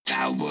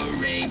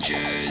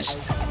Rangers.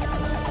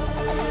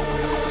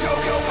 Go,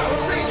 go,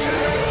 Power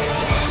Rangers!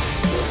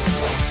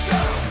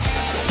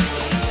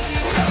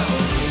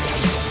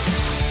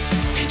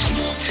 It's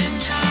morphin'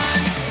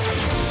 time.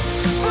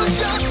 For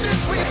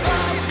justice we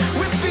fight,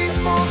 with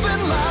Beast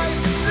Morphin Light.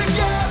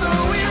 Together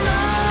we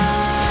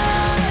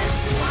rise!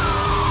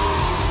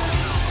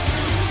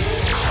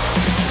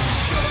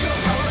 Go, go,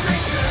 Power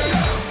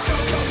Rangers! Go,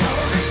 go,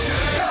 Power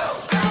Rangers!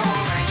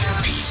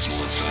 Beast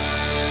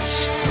Morphers.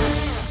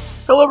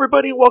 Hello,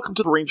 everybody, and welcome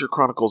to the Ranger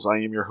Chronicles. I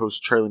am your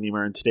host, Charlie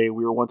Niemeyer, and today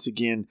we are once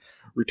again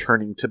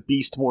returning to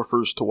Beast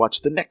Morphers to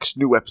watch the next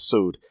new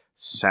episode,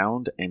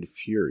 Sound and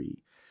Fury.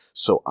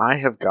 So I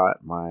have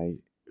got my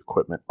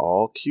equipment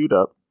all queued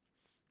up,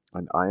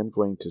 and I am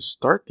going to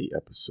start the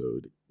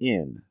episode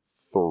in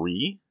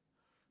 3,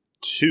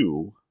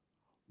 2,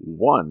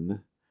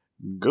 1,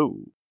 go.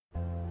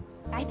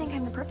 I think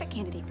I'm the perfect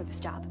candidate for this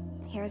job.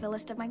 Here's a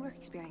list of my work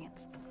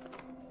experience.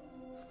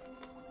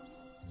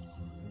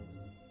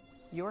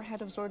 You're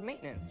head of Zord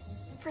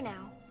maintenance. For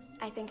now,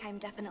 I think I'm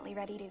definitely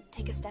ready to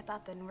take a step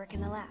up and work in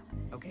the lab.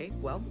 Okay,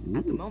 well,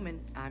 at the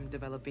moment, I'm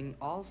developing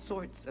all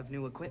sorts of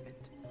new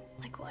equipment.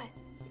 Like what?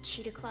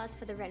 Cheetah claws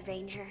for the Red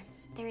Ranger.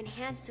 They're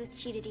enhanced with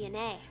cheetah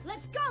DNA.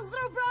 Let's go,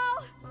 little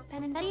bro!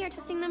 Ben and Betty are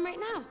testing them right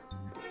now.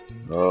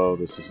 Oh,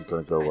 this isn't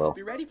going to go well.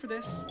 Be ready for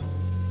this.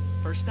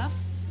 First up,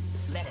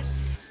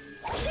 lettuce.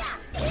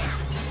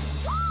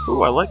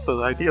 Ooh, I like the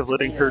idea of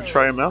letting her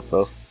try them out,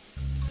 though.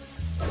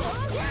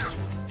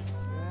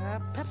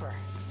 Pepper.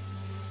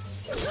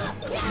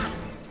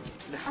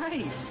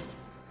 Nice.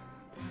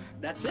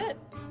 That's it.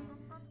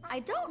 I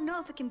don't know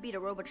if it can beat a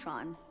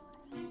Robotron,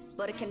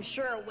 but it can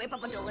sure whip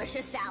up a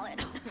delicious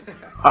salad.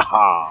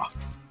 Haha!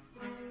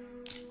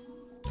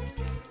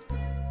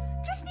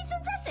 Just need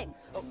some dressing.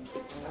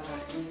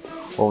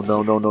 Oh,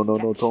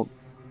 no, don't.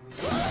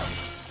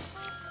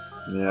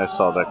 Yeah, I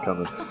saw that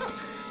coming.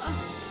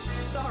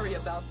 Sorry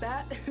about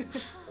that.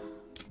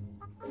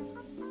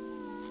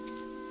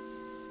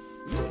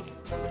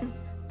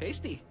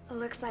 Tasty.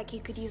 Looks like you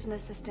could use an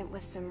assistant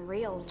with some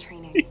real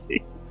training.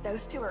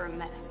 Those two are a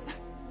mess.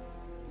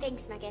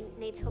 Thanks, Megan.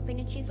 Nate's hoping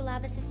to choose a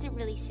lab assistant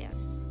really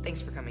soon.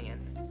 Thanks for coming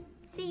in.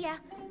 See ya.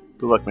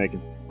 Good luck,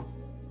 Megan.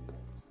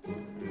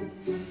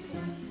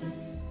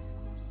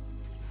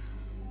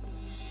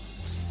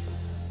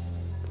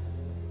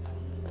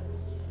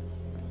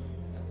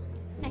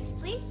 Next,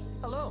 please.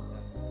 Hello.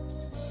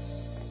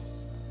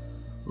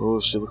 Oh,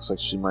 she looks like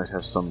she might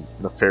have some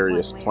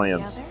nefarious One way or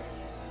the plans. other,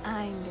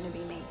 I'm gonna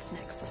be Nate's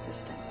next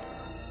assistant.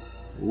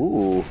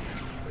 Ooh.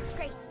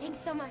 Great. Thanks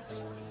so much.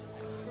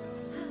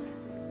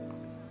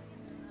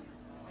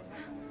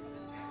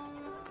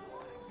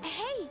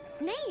 Hey,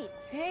 Nate.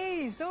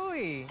 Hey,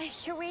 Zoe.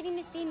 You're waiting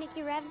to see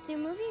Nikki Rev's new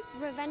movie,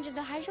 Revenge of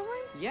the Hydra Worm?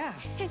 Yeah.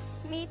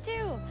 Me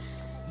too.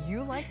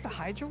 You like the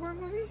Hydra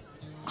Worm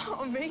movies?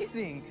 Oh,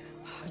 amazing.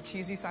 A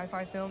cheesy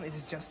sci-fi film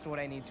is just what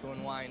I need to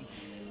unwind.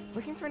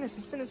 Looking for an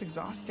assistant is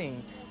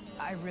exhausting.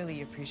 I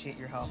really appreciate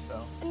your help,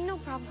 though. No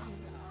problem.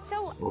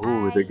 So,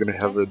 Oh, are they gonna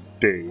have a guess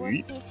We'll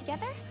date? see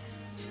together?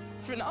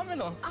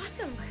 Phenomenal.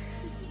 Awesome.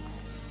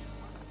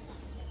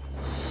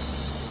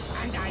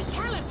 And I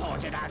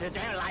teleported out of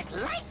there like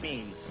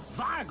lightning.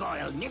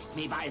 Vargoyle missed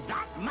me by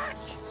that much.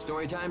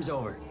 Story time's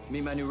over.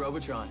 Meet my new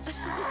Robotron.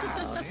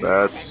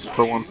 That's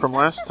the one from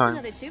last Just time.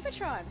 another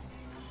Tubatron.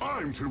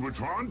 I'm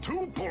Tubatron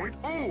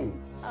 2.0.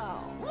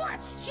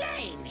 What's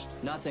changed?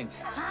 Nothing.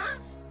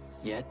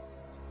 Yet.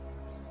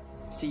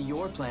 See,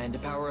 your plan to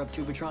power up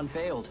Tubatron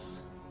failed.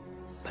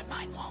 But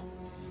mine won't.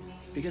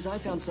 Because I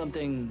found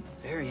something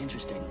very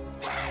interesting.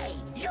 Hey,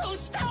 you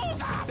stole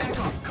that! Back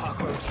up,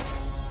 cockroach!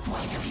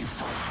 What have you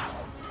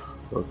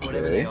found?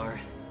 Whatever they Okay. are.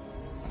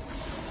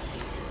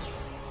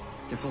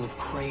 They're full of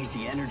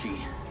crazy energy.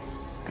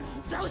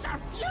 Those are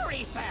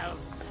Fury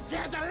cells.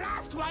 They're the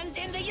last ones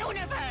in the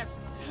universe.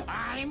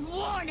 I'm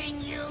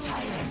warning you.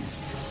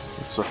 Silence.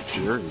 It's a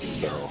Fury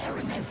cell. Their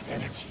immense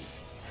energy.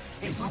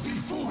 It would be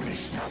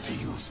foolish not to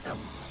use them.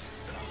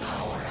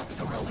 Power up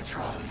the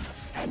Robotron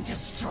and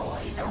destroy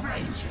the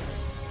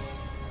Rangers.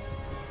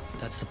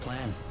 That's the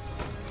plan.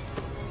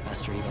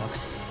 Master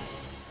Evox.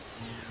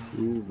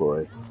 Ooh,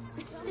 boy.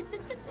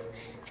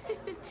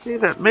 Hey,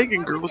 that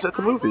Megan girl was at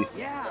the movie.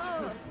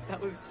 Yeah,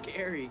 that was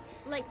scary.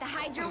 Like the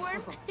Hydra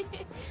Worm?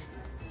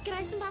 Can I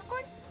have some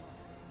popcorn?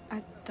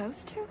 Are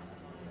those two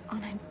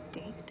on a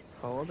date?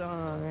 Hold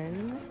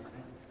on.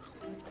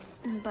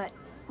 But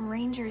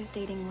Rangers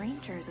dating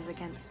Rangers is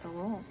against the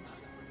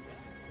rules.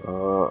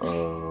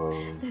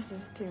 Uh-oh. This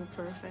is too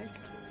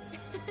perfect.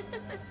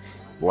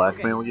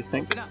 Blackmail, you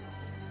think? Open up.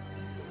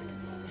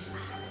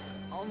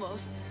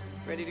 Almost.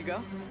 Ready to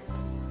go?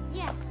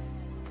 Yeah.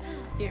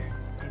 Here.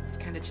 It's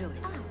kind of chilly.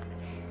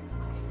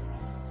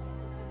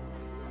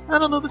 I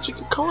don't know that you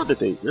could call it a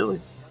date,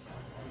 really.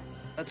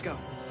 Let's go.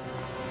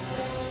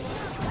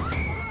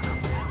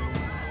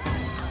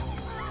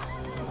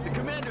 The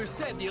commander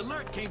said the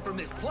alert came from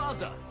this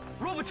plaza.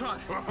 Robotron!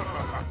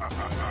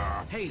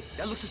 Hey,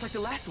 that looks just like the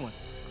last one.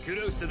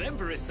 Kudos to them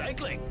for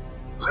recycling.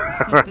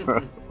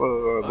 I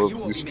love you you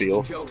won't be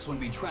steal. making jokes when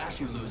we trash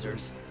you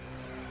losers.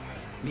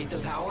 Meet the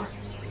power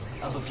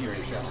of a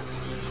Fury Cell.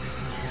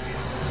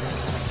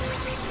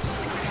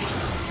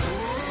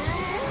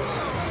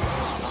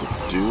 Does it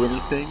do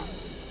anything?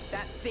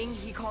 That thing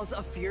he calls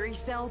a Fury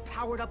Cell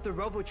powered up the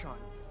Robotron.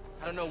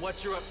 I don't know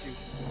what you're up to,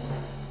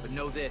 but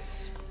know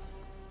this.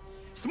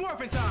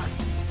 Smorphin' time!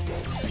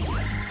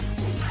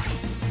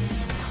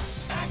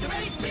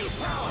 Activate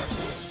beast power!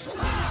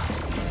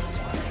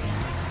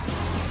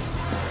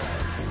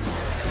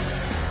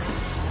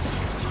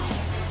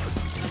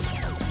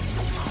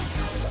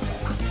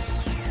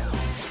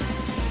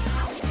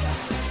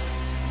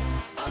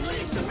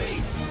 Unleash the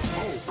beast!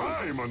 Oh,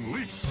 I'm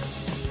unleashed.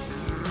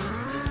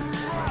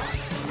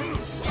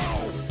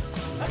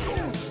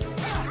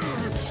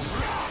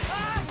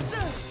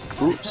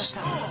 Oops.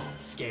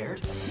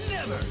 Scared?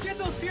 Never! Get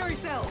those Fury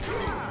Cells!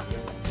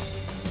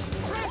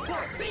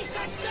 Transport beast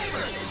and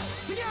saber!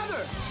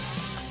 Together!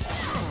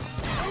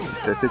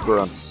 I think we're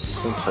on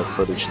Sentai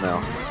footage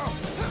now.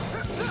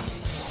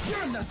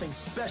 You're nothing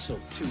special,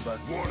 Tuba.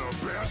 Wanna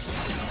bet?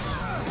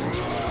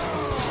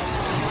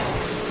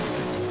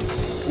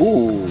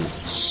 Ooh,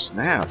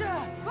 snap.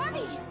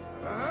 Robbie!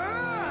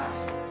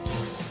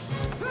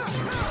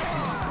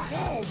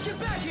 Get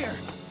back here!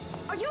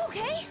 Are you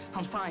okay?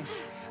 I'm fine.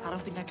 I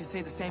don't think I can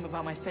say the same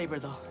about my saber,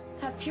 though.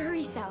 That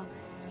Fury Cell.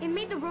 It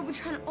made the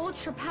Robotron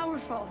ultra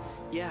powerful.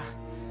 Yeah,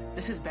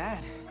 this is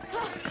bad.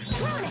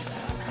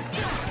 Tronics!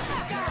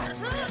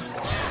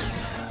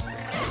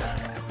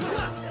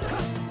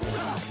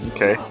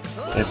 Okay.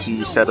 And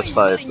to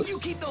satisfy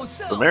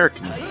the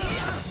American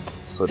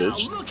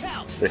footage,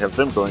 they have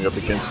them going up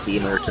against the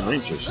American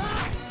Rangers.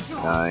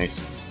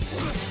 Nice.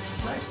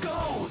 Let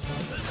go!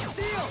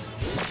 Steel!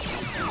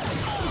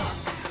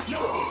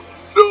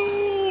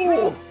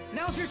 No!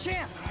 Now's your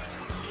chance!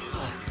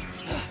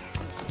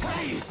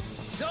 Hey!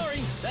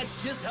 Sorry,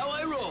 that's just how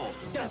I roll.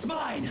 That's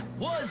mine!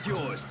 Was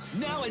yours.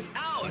 Now it's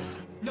ours.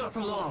 Not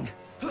for long.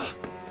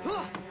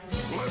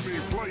 Let me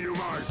play you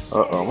my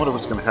song. Uh-oh, I wonder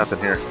what's gonna happen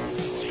here.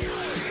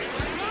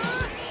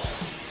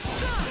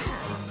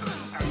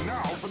 And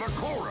now for the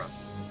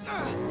chorus.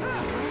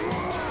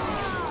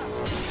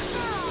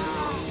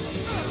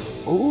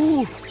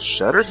 Ooh,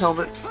 shattered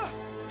helmet.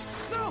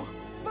 No!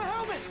 My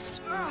helmet!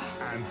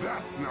 And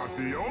that's not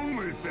the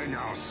only thing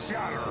I'll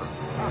shatter.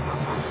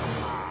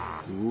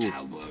 Ooh.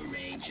 Power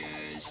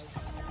Rangers.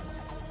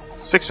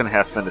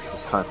 6.5 minutes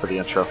this time for the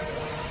intro.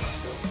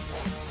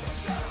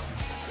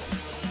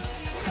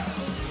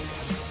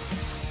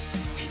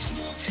 It's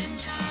morphin'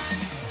 time.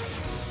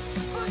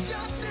 For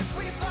justice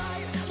we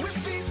fight, with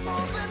peace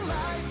more than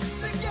life.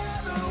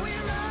 Together we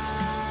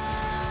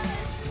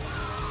rise.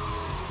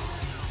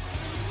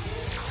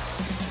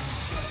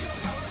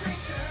 Power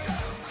Rangers,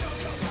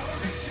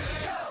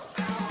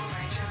 Power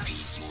Rangers,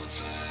 Beast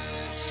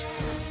Morphers.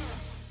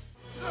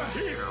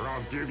 Here,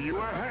 I'll give you a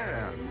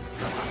hand.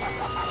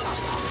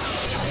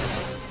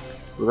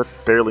 Well,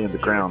 that's barely in the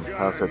ground.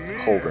 How's it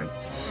holding?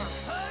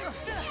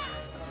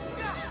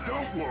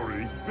 Don't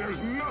worry,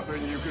 there's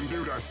nothing you can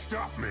do to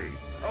stop me.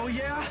 Oh,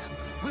 yeah?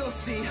 We'll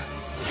see.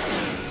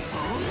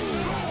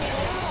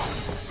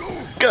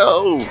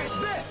 Go! Catch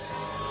this!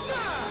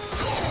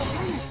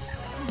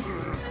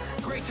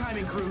 Great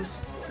timing, Cruz.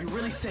 You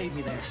really saved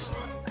me there.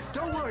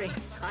 Don't worry,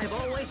 I've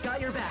always got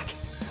your back.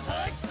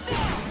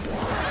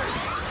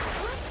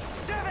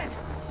 Devin!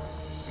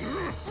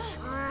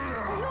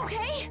 Are you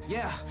okay?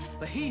 Yeah,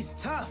 but he's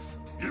tough.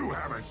 You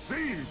haven't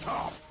seen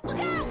tough. Look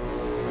out!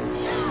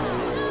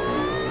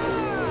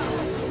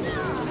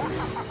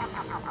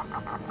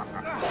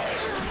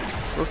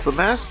 Was the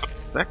mask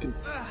back in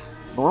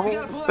We normal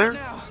gotta pull out there?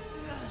 now.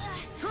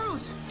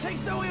 Cruz, take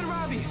Zoe and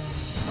Robbie.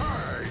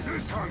 Hey,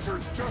 this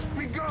concert's just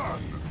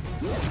begun.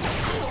 Go.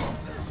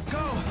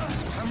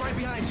 I'm right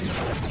behind you.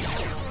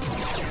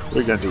 What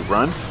are you gonna do,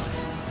 run?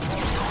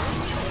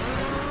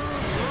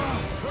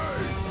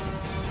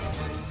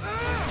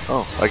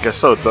 Oh, I guess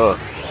so, duh.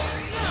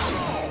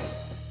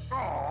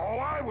 Oh,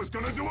 I was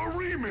gonna do a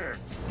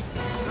remix.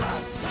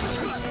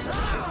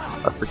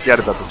 I forget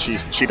about the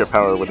cheetah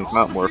power when he's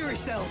not Fury morphed.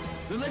 Cells.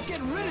 Then let's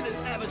get rid of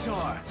this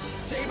avatar.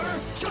 Saber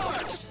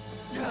charged.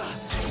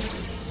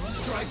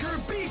 Striker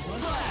beast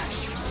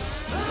slash.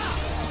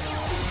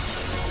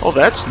 Oh,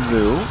 that's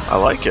new. I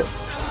like it.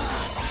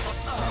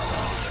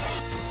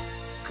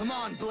 Come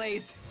on,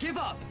 Blaze. Give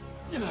up.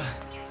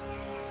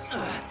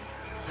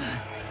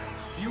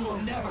 You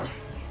will never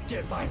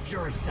get my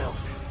Fury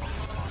Cells.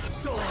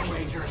 Solar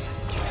Rangers.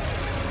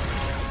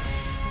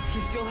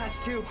 He still has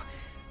two.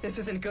 This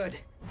isn't good.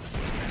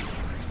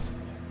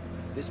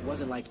 This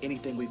wasn't like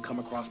anything we've come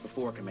across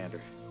before,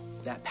 Commander.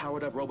 That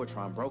powered-up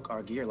Robotron broke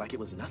our gear like it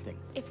was nothing.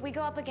 If we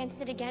go up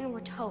against it again, we're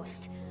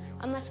toast.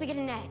 Unless we get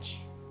an edge.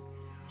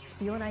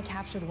 Steel and I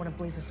captured one of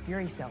Blaze's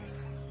Fury Cells.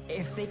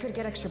 If they could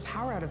get extra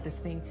power out of this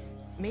thing,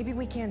 maybe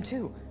we can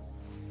too.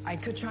 I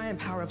could try and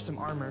power up some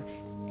armor.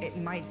 It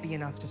might be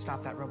enough to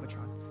stop that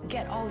Robotron.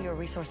 Get all your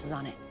resources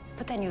on it.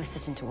 Put that new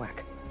assistant to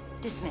work.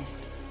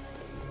 Dismissed.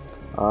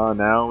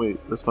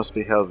 This must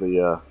be how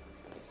the,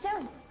 So,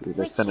 they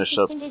which finish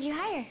up assistant did you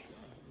hire?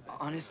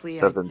 Honestly,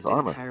 Devin's I didn't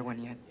armor. hire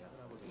one yet.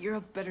 You're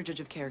a better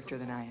judge of character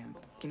than I am.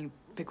 Can you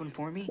pick one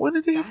for me? When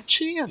did they have a Fast?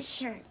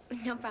 chance? Sure,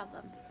 no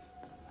problem.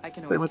 I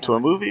can They always went to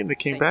count a on you. movie and they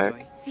came Thanks,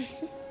 back. Zoe.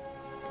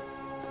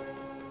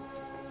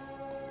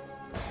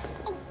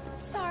 Oh,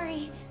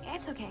 sorry.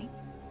 It's okay.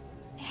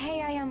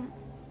 Hey, I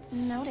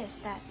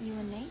noticed that you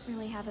and Nate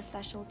really have a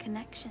special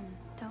connection,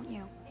 don't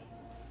you?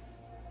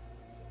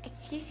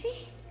 Excuse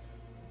me?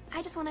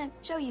 I just want to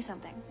show you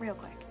something real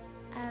quick.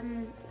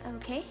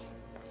 Okay.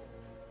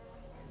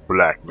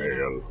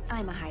 Blackmail.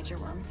 I'm a Hydra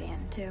Worm fan,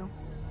 too.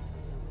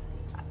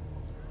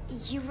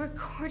 You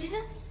recorded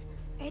us?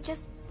 It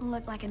just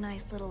looked like a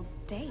nice little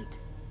date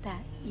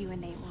that you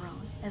and Nate were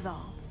on, is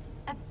all.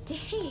 A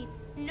date?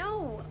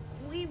 No,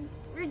 we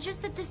were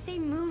just at the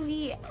same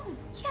movie. Oh,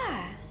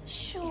 yeah,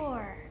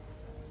 sure.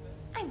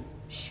 I'm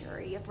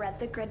sure you've read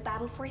the Grid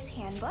Battle Force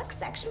Handbook,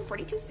 Section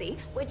 42C.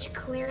 Which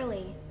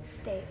clearly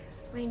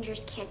states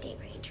Rangers can't date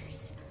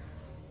Rangers.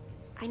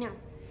 I know.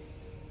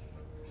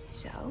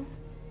 So,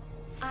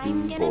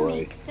 I'm gonna boy.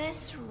 make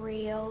this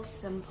real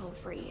simple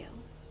for you.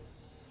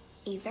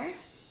 Either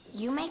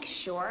you make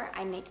sure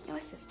I'm Nate's new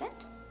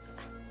assistant,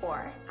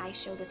 or I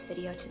show this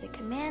video to the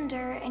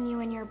commander and you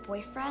and your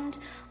boyfriend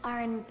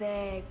are in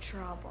big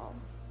trouble.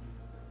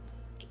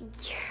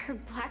 You're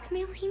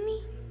blackmailing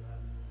me?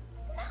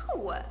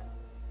 No!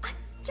 I'm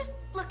just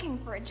looking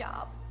for a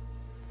job.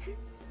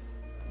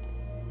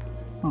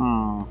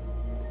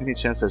 Any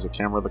chance there's a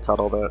camera that caught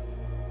all that?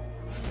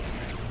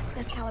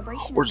 This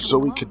calibration Or is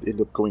Zoe coming could along.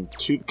 end up going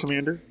to the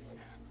commander?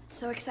 It's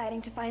so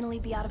exciting to finally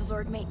be out of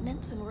Zord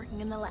maintenance and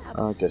working in the lab.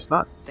 I guess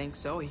not. Thanks,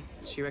 Zoe.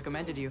 She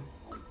recommended you.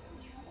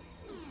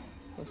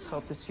 Let's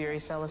hope this Fury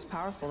cell is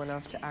powerful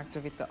enough to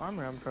activate the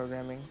armor I'm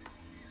programming.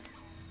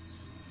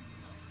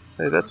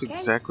 Hey, that's Okay,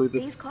 exactly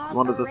these claws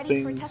one of are the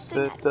ready for things testing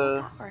that at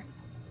full power.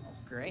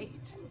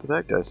 Great.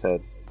 that guy's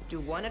had. Do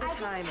one at a I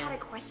just time. had a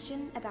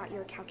question about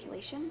your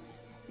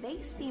calculations.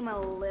 They seem a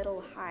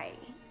little high.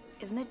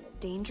 Isn't it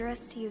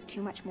dangerous to use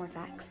too much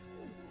Morphex?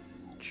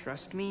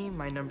 Trust me,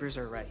 my numbers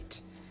are right.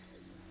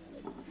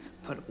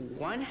 Put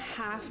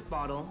 1/2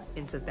 bottle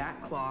into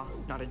that claw,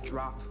 not a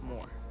drop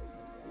more.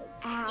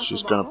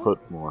 She's gonna put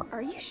more.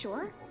 Are you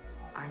sure?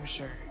 I'm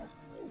sure.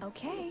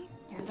 Okay,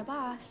 you're the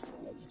boss.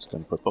 She's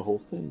gonna put the whole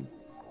thing.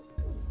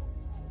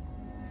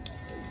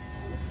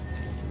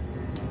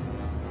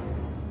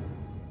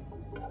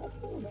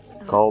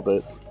 Called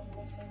it.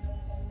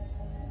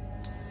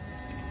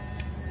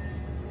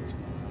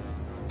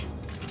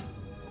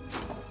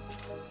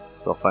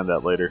 They'll find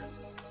out later.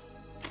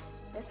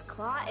 This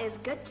claw is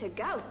good to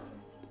go.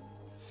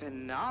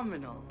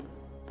 Phenomenal.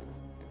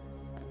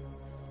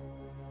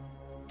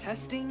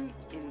 Testing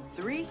in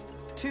 3,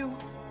 2,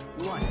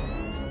 1.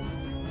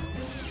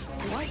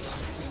 What?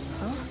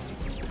 Huh?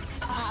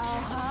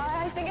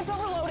 I think it's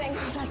overloading.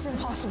 That's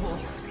impossible.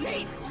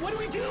 Nate, what do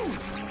we do?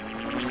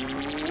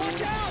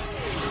 Watch out!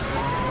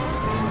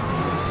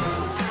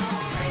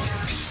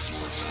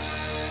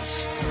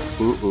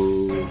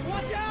 Ooh.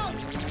 Watch out!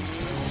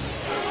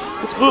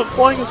 It's Boot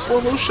flying in slow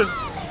motion.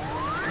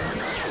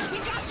 We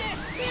got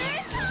this!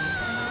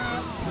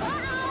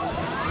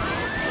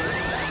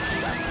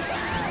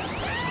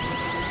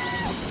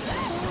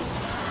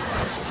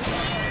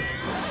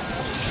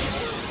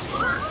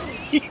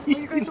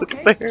 Look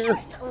at the hair.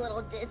 Just a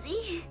little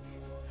dizzy.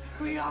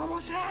 We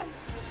almost had.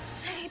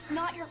 It's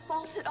not your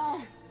fault at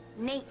all.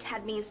 Nate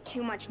had me use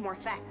too much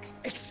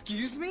Morphex.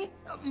 Excuse me?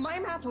 My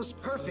math was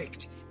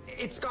perfect.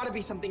 It's gotta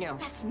be something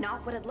else. That's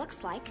not what it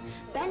looks like.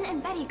 Ben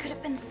and Betty could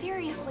have been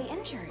seriously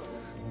injured.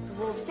 The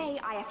rules say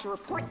I have to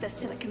report this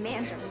to the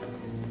commander.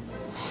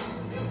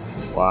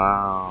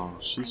 Wow,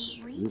 she's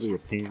really a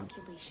pain.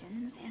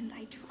 Calculations, and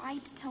I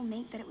tried to tell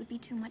Nate that it would be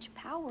too much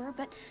power,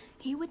 but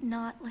he would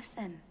not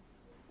listen.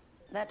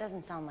 That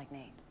doesn't sound like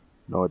Nate.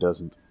 No, it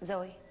doesn't.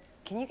 Zoe,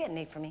 can you get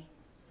Nate for me?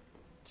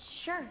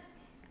 Sure.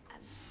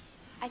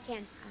 I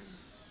can.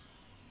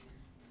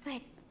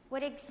 But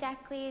what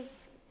exactly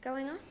is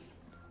going on?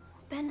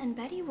 Ben and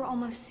Betty were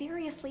almost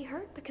seriously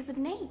hurt because of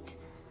Nate.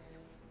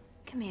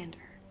 Commander,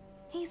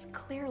 he's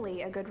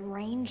clearly a good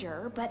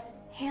ranger,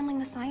 but handling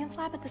the science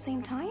lab at the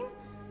same time?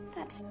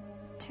 That's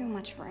too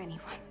much for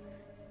anyone.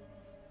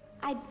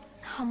 I'd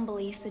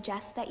humbly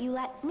suggest that you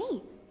let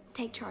me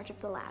take charge of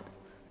the lab.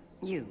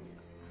 You,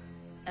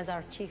 as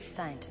our chief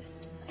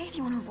scientist. If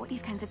you want to avoid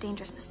these kinds of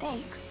dangerous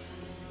mistakes.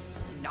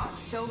 Not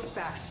so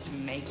fast,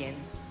 Megan.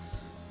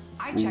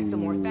 I checked the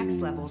Morphex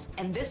levels,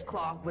 and this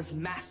claw was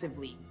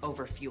massively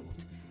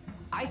overfueled.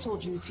 I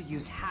told you to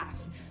use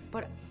half,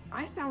 but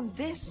I found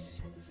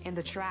this in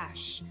the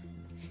trash.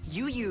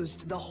 You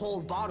used the whole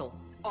bottle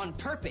on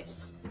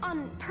purpose.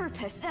 On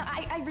purpose?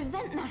 I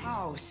resent that.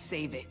 Oh,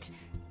 save it.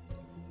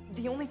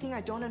 The only thing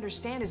I don't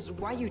understand is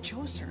why you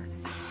chose her.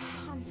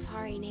 I'm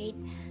sorry, Nate.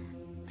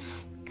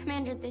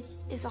 Commander,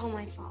 this is all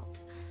my fault.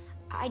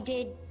 I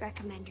did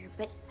recommend her,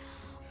 but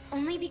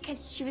only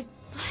because she was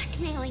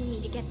blackmailing me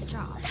to get the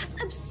job.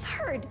 That's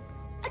absurd.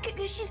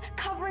 She's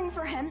covering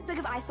for him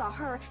because I saw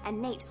her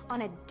and Nate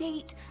on a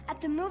date at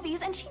the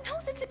movies, and she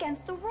knows it's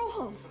against the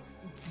rules.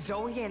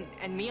 Zoe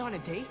and me on a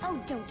date?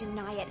 Oh, don't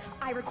deny it.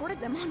 I recorded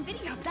them on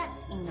video.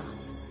 That's enough.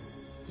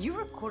 You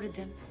recorded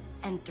them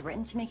and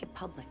threatened to make it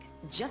public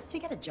just to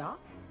get a job?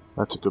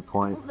 That's a good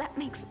point. Well, that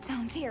makes it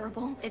sound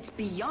terrible. It's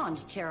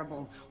beyond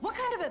terrible. What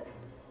kind of a...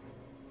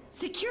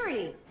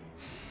 security?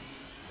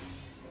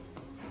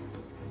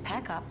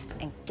 Pack up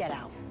and get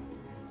out.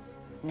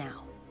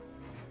 Now.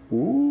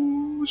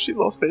 Ooh, she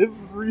lost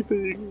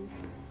everything.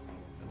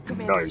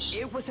 Commander, Nice.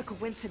 it was a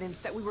coincidence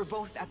that we were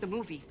both at the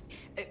movie.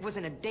 It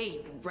wasn't a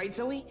date, right,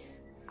 Zoe?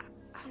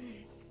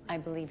 I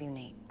believe you,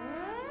 Nate.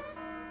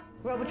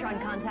 Robotron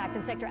contact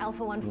in Sector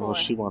Alpha 1-4. Well,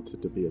 she wants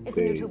it to be a It's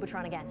the new date.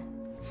 Tubotron again.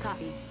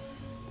 Copy.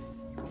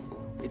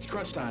 It's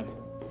crunch time.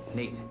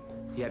 Nate,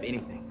 you have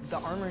anything? The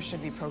armor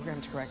should be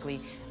programmed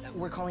correctly.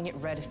 We're calling it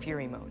Red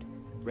Fury mode.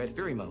 Red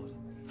Fury mode.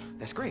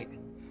 That's great.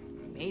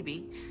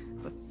 Maybe,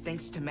 but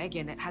thanks to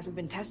Megan, it hasn't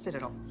been tested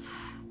at all.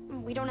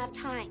 We don't have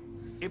time.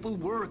 It will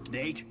work,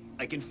 Nate.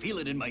 I can feel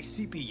it in my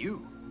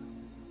CPU.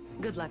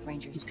 Good luck,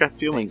 Rangers. He's got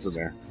feelings in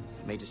there.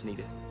 May just need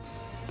it.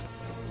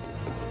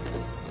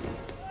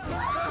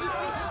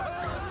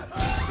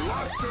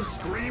 Lots of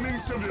screaming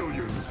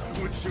civilians,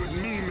 which should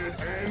mean it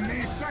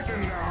any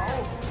second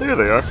now. There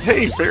they are.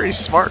 Hey, very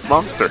smart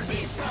monster.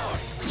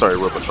 Sorry,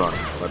 Robotron.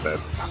 My bad.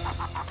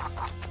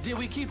 Did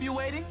we keep you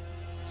waiting?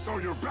 So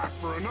you're back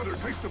for another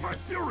taste of my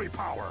fury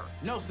power.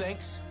 No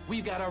thanks.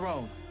 We've got our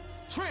own.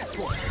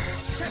 Transport!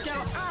 Check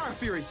out our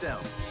Fury Cell.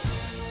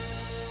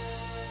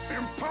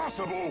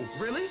 Impossible!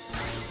 Really?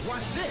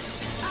 Watch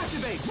this.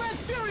 Activate Red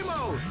Fury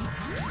mode!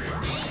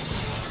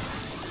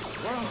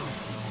 Whoa.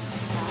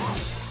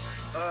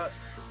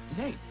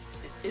 Nate,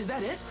 is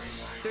that it?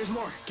 There's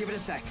more. Give it a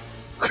sec.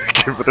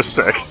 Give it a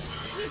sec.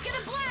 He's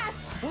gonna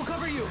blast! We'll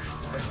cover you.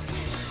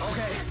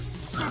 Okay.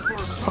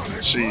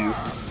 Jeez.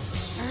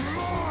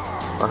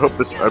 I hope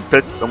this.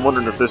 I'm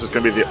wondering if this is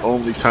going to be the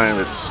only time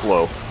it's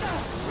slow.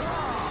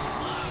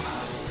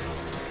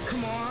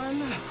 Come on.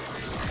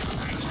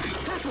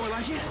 That's more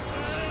like it.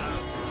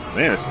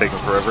 Man, it's taking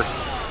forever.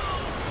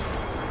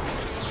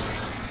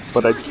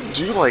 But I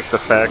do like the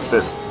fact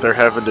that they're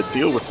having to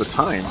deal with the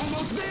time.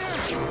 Almost there.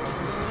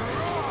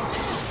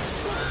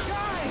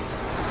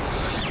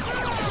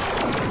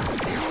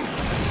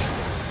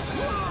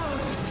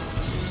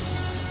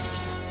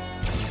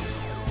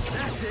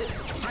 That's it.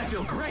 I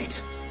feel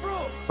great.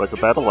 Bro, It's like a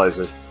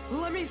battleizer.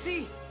 let me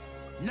see.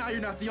 Now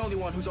you're not the only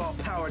one who's all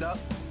powered up.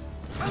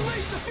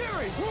 Unleash the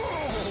fury.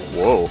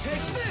 Whoa.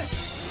 Take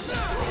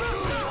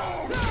this.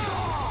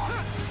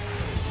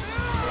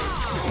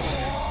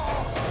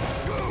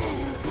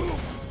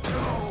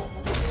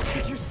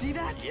 Did you see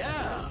that?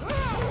 Yeah.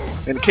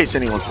 In case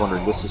anyone's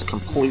wondering, this is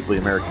completely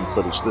American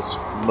footage. This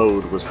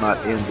mode was not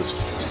in this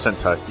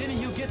Sentai. Didn't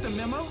you get the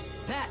memo?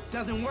 That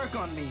doesn't work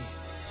on me.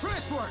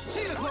 Transport,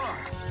 Cheetah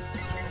Claws.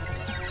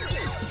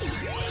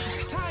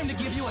 Time to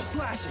give you a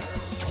slashing.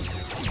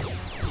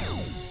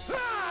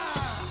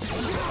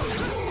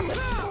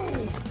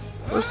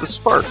 Where's the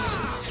sparks?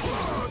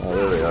 Oh,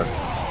 there they are.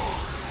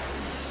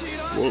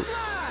 Whoa.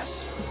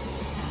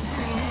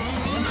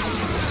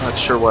 Not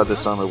sure why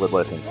this armor would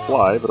let him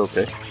fly, but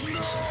okay.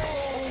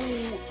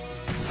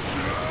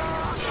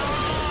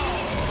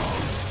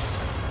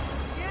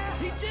 Yeah,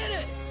 he did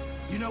it!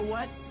 You know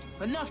what?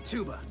 Enough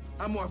tuba.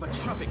 I'm more of a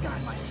trumpet guy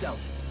myself.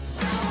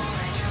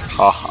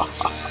 Ha ha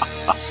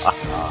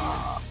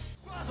ha.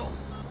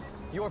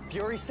 Your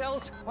Fury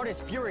cells aren't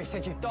as furious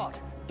as you thought.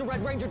 The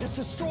Red Ranger just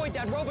destroyed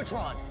that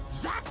Robotron.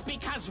 That's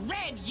because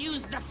Red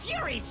used the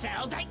Fury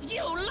Cell that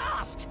you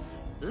lost.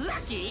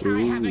 Lucky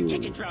I have a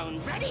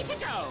Gigadrone ready to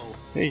go.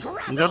 Hey,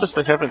 you notice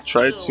they haven't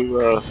tried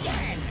to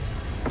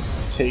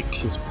take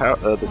his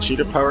the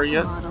cheetah power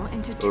yet,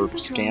 or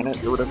scan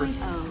it or whatever.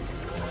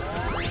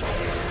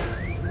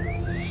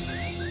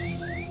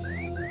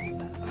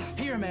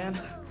 Here, man.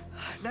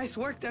 Nice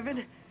work,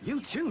 Devin. You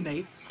too,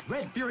 Nate.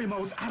 Red Fury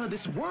mode's out of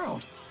this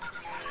world.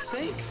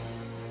 Thanks.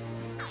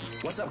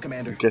 What's up,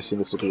 Commander? I'm guessing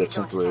this will be a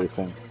temporary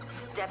thing.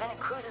 Devin,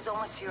 Cruz is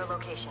almost to your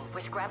location. We're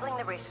scrabbling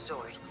the race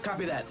sword.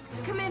 Copy that.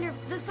 Commander,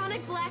 the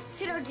sonic blasts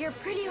hit our gear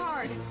pretty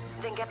hard.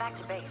 Then get back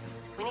to base.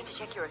 We need to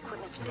check your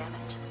equipment for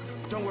damage.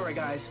 Don't worry,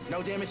 guys.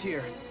 No damage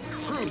here.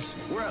 Cruz,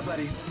 we're up,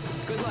 buddy.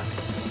 Good luck.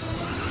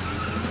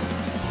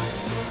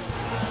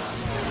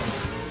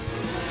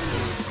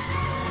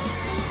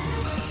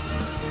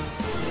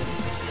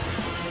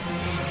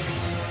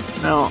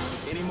 Now,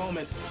 Any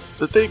moment.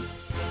 did they?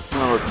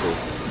 No, let's see.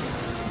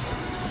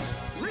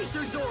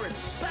 Racer Zord,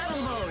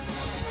 battle mode.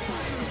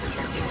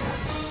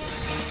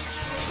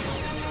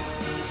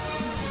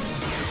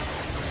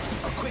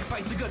 A quick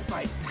fight's a good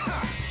fight.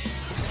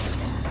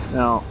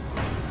 Now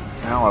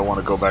I want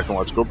to go back and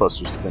watch Go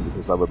Busters again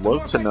because I would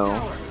love to know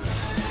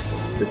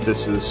if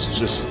this is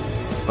just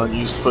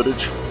unused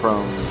footage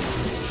from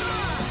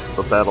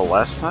the battle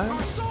last time,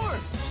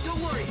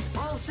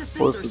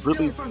 or if we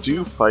really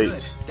do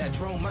fight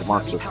the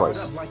monster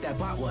twice. Like that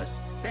bot was.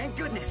 Thank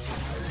goodness.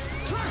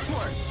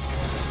 Transport.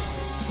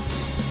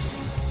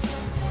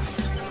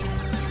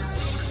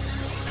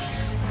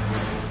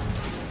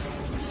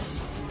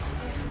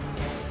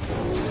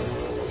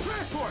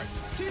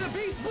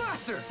 Beast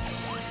Blaster!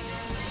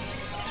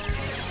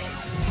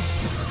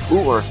 Ooh,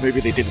 or if maybe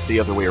they did it the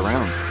other way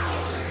around.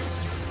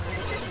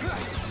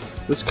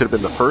 This could have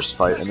been the first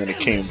fight, and then it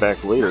came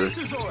back later,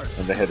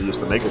 and they had to use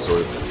the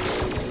Megazord.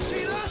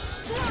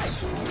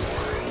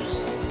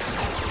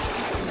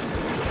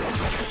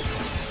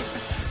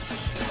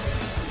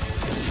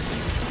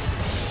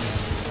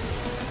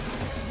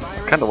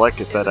 Kind of like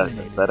it,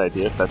 that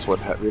idea, if that's what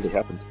really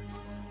happened.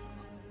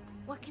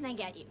 What can I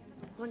get you?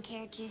 1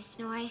 carrot juice,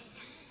 no ice.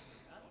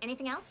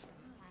 Anything else?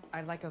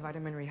 I'd like a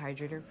vitamin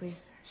rehydrator,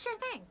 please. Sure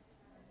thing.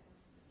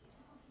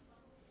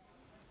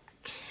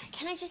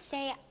 Can I just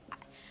say,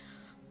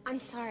 I'm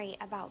sorry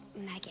about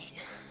Megan.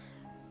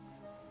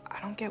 I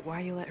don't get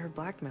why you let her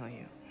blackmail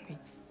you. We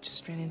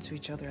just ran into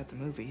each other at the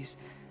movies.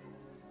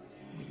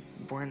 We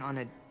weren't on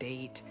a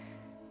date.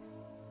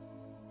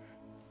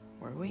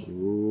 Were we?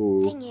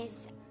 Ooh. Thing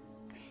is,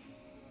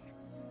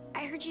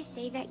 I heard you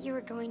say that you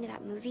were going to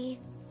that movie,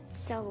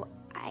 so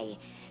I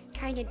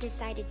kind of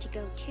decided to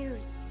go too,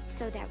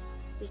 so that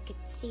we could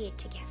see it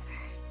together.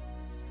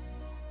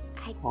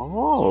 I guess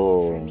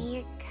for me,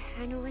 it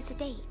kind of was a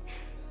date.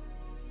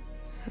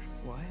 It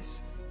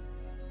was?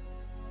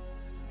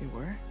 We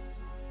were?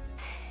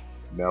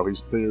 Now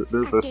he's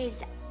nervous.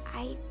 Because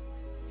I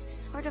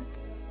sort of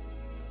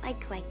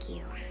like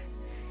you.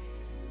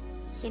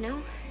 You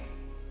know?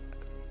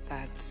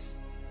 That's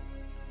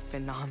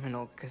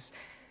phenomenal, because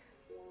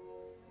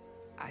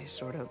I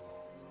sort of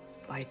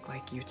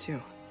like you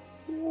too.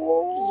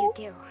 You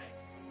do.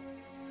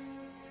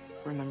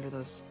 Remember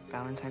those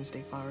Valentine's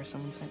Day flowers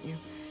someone sent you?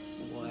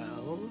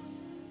 Well...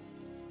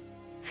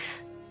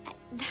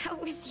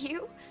 That was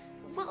you?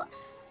 Well,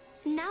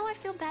 now I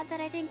feel bad that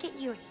I didn't get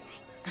you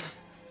anything.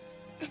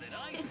 And then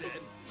I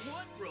said,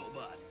 what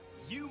robot?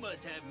 You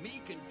must have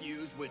me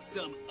confused with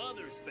some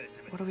other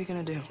specimen. What are we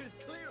gonna do? Because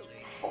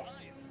clearly,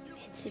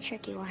 It's a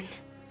tricky one.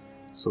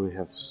 So we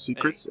have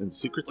secrets and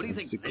secrets what do you and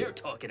think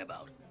secrets. they're talking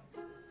about?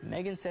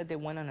 Megan said they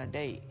went on a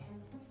date.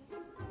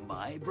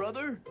 My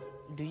brother?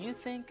 Do you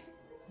think?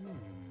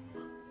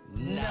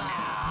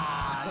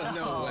 Nah,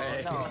 no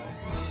way. No.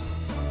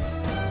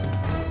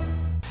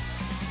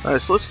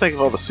 Alright, so let's think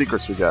of all the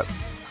secrets we got.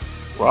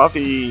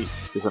 Ravi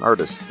is an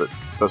artist that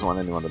doesn't want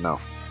anyone to know.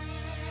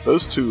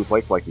 Those two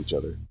like each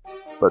other,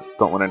 but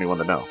don't want anyone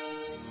to know.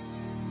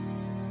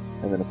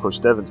 And then, of course,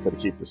 Devin's got to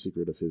keep the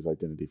secret of his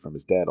identity from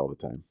his dad all the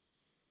time.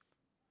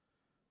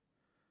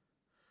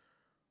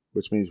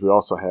 Which means we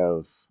also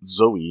have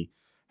Zoe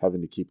having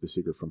to keep the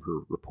secret from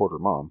her reporter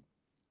mom.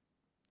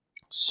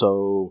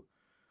 So,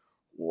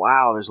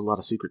 wow, there's a lot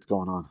of secrets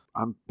going on.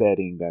 I'm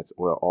betting that's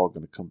all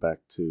going to come back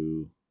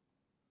to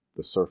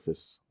the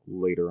surface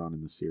later on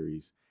in the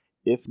series.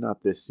 If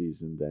not this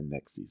season, then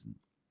next season.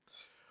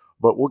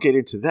 But we'll get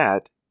into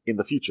that in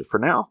the future. For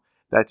now,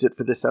 that's it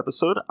for this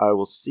episode. I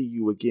will see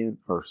you again,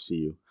 or see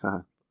you.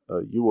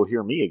 You will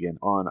hear me again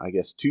on, I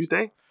guess,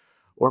 Tuesday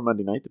or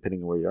Monday night,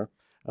 depending on where you are,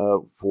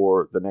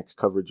 for the next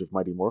coverage of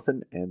Mighty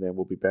Morphin. And then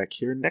we'll be back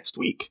here next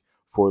week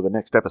for the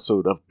next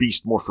episode of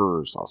Beast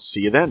Morphers. I'll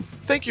see you then.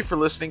 Thank you for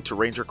listening to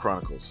Ranger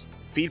Chronicles.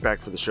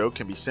 Feedback for the show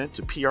can be sent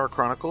to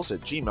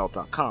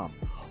prchronicles@gmail.com.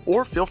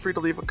 Or feel free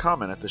to leave a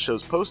comment at the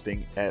show's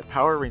posting at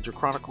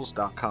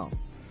PowerRangerChronicles.com.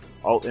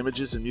 All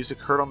images and music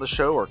heard on the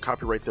show are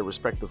copyright their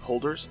respective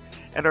holders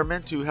and are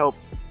meant to help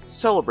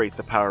celebrate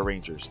the Power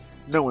Rangers.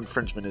 No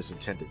infringement is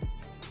intended.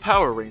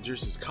 Power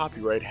Rangers is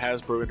copyright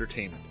Hasbro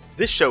Entertainment.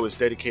 This show is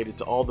dedicated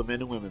to all the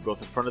men and women,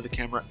 both in front of the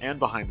camera and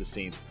behind the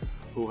scenes,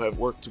 who have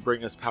worked to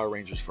bring us Power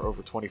Rangers for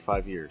over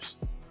 25 years.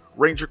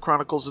 Ranger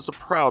Chronicles is a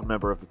proud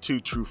member of the Two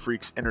True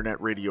Freaks Internet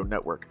Radio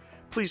Network.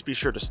 Please be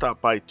sure to stop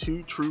by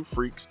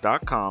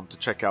twotruefreaks.com to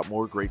check out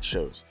more great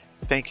shows.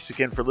 Thanks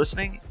again for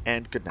listening,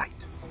 and good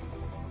night.